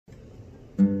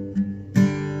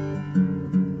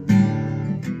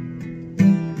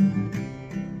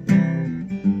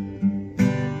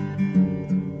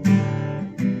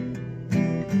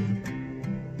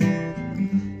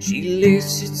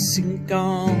lets it sink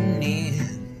on in.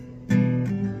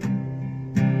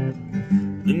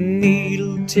 The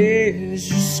needle tears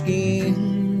her skin.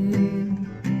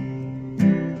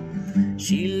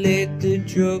 She let the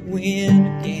drug win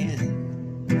again,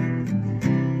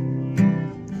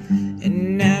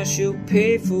 and now she'll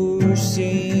pay for her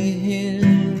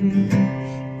sin.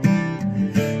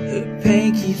 Her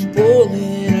pain keeps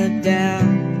pulling her down.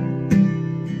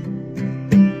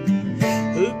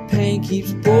 Her pain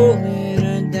keeps pulling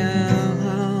her down.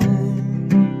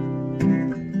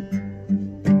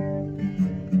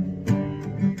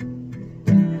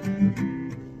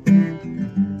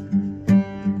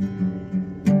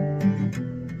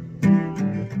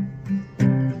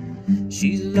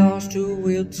 She's lost her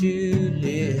will to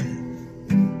live.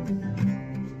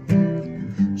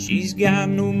 She's got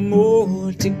no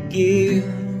more to give.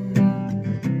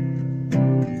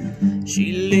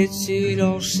 She lets it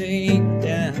all sink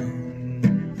down.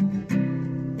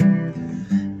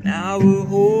 Now her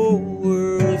whole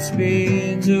world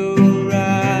spins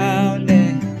around,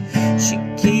 and she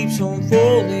keeps on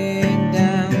falling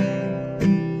down.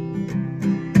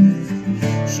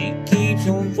 She keeps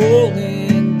on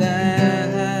falling down.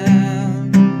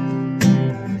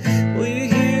 Will you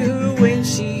hear her when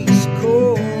she's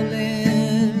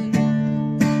calling?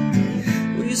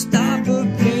 Will you stop her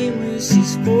pain when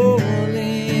she's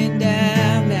falling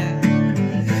down now?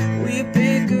 Will you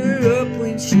pick her up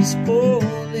when she's falling?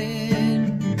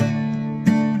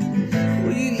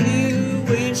 Will you hear her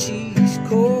when she's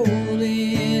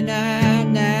calling out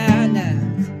now, now?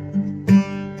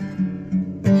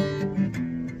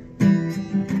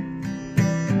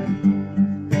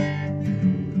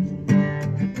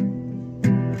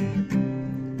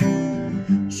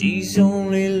 She's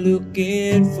only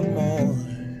looking for more.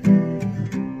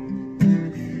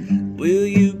 Will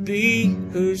you be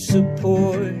her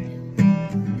support?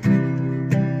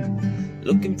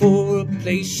 Looking for a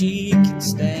place she can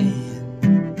stand.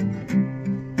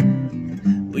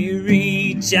 Will you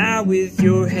reach out with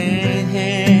your hand?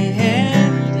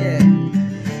 Yeah.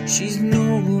 She's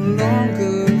no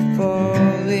longer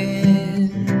falling.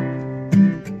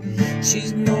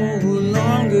 She's no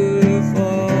longer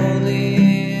falling.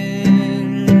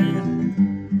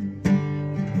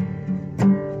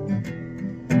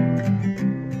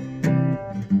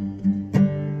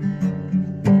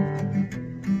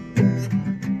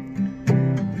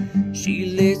 She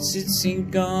lets it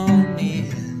sink on in.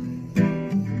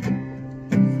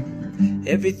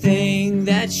 Everything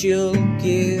that she'll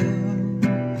give,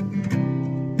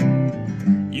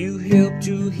 you help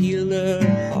to heal her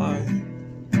heart.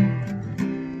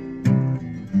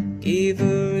 Give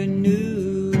her a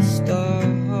new start.